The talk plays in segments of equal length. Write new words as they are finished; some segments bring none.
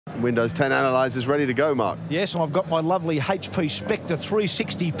Windows 10 analyzers ready to go, Mark. Yes, and I've got my lovely HP Spectre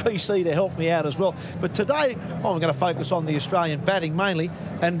 360 PC to help me out as well. But today, I'm going to focus on the Australian batting mainly,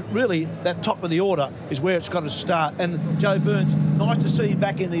 and really that top of the order is where it's got to start. And Joe Burns, nice to see him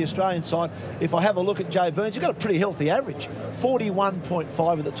back in the Australian side. If I have a look at Joe Burns, he's got a pretty healthy average.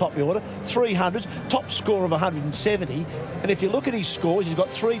 41.5 at the top of the order, 300s, top score of 170. And if you look at his scores, he's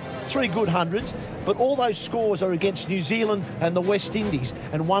got three good hundreds, but all those scores are against New Zealand and the West Indies,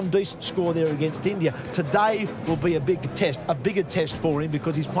 and one decent score there against India. Today will be a bigger test for him,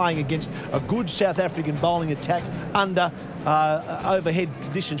 because he's playing against a good South African bowling attack under overhead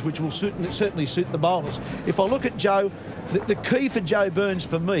conditions, which will certainly suit the bowlers. If I look at Joe, the key for Joe Burns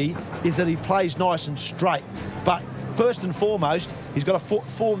for me is that he plays nice and straight. But first and foremost, he's got to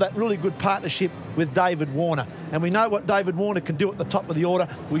form that really good partnership with David Warner. And we know what David Warner can do at the top of the order.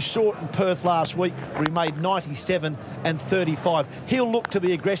 We saw it in Perth last week, where he made 97 and 35. He'll look to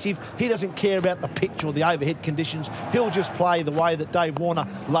be aggressive. He doesn't care about the pitch or the overhead conditions. He'll just play the way that Dave Warner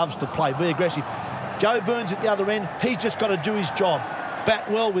loves to play, be aggressive. Joe Burns at the other end, he's just got to do his job.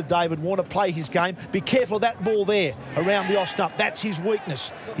 Bat well with David Warner, play his game. Be careful of that ball there around the off stump. That's his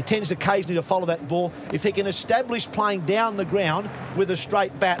weakness. He tends occasionally to follow that ball. If he can establish playing down the ground with a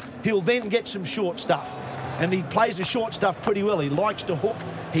straight bat, he'll then get some short stuff. And he plays the short stuff pretty well. He likes to hook,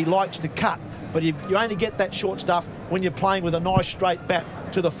 he likes to cut. But you only get that short stuff when you're playing with a nice straight bat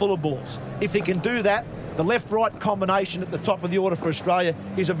to the fuller balls. If he can do that, the left-right combination at the top of the order for Australia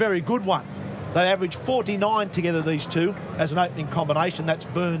is a very good one. They average 49 together, these two, as an opening combination. That's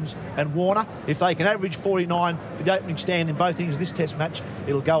Burns and Warner. If they can average 49 for the opening stand in both innings of this Test match,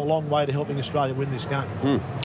 it'll go a long way to helping Australia win this game.